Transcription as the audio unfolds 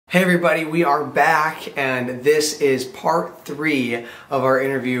Hey everybody, we are back and this is part 3 of our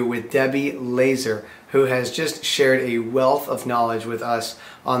interview with Debbie Laaser, who has just shared a wealth of knowledge with us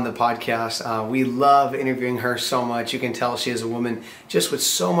on the podcast. We love interviewing her so much. You can tell she is a woman just with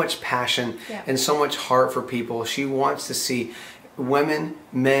so much passion and so much heart for people. She wants to see women,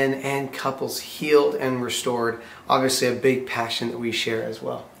 men, and couples healed and restored. Obviously a big passion that we share as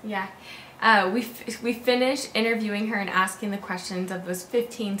well. Yeah. We finished interviewing her and asking the questions of those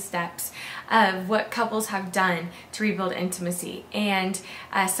 15 steps of what couples have done to rebuild intimacy, and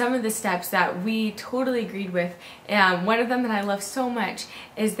some of the steps that we totally agreed with. One of them that I love so much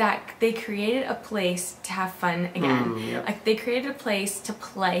is that they created a place to have fun again. Like they created a place to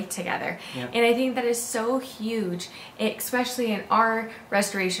play together. And I think that is so huge, especially in our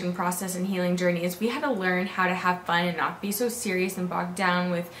restoration process and healing journey, is we had to learn how to have fun and not be so serious and bogged down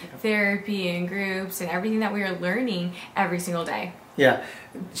with therapy and groups and everything that we are learning every single day. Yeah,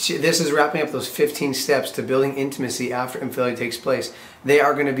 this is wrapping up those 15 steps to building intimacy after infidelity takes place. They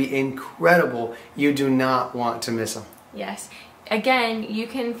are going to be incredible. You do not want to miss them. Yes. Again, you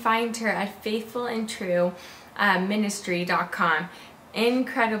can find her at faithfultrueministry.com.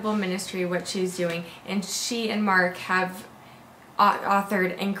 Incredible ministry what she's doing, and she and Mark have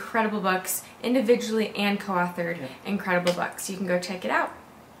authored incredible books, individually and co-authored incredible books. You can go check it out.